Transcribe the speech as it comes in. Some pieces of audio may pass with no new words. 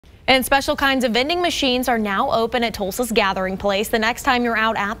And special kinds of vending machines are now open at Tulsa's Gathering Place. The next time you're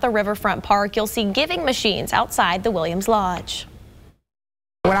out at the Riverfront Park, you'll see giving machines outside the Williams Lodge.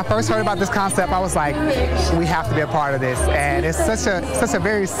 When I first heard about this concept, I was like, we have to be a part of this. And it's such a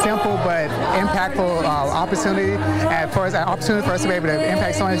very simple but impactful opportunity, and for us to be able to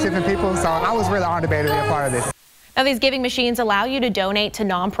impact so many different people. So I was really honored to be able to be a part of this. Now, these giving machines allow you to donate to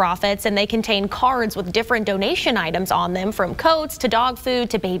nonprofits, and they contain cards with different donation items on them, from coats to dog food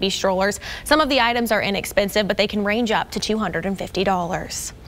to baby strollers. Some of the items are inexpensive, but they can range up to $250.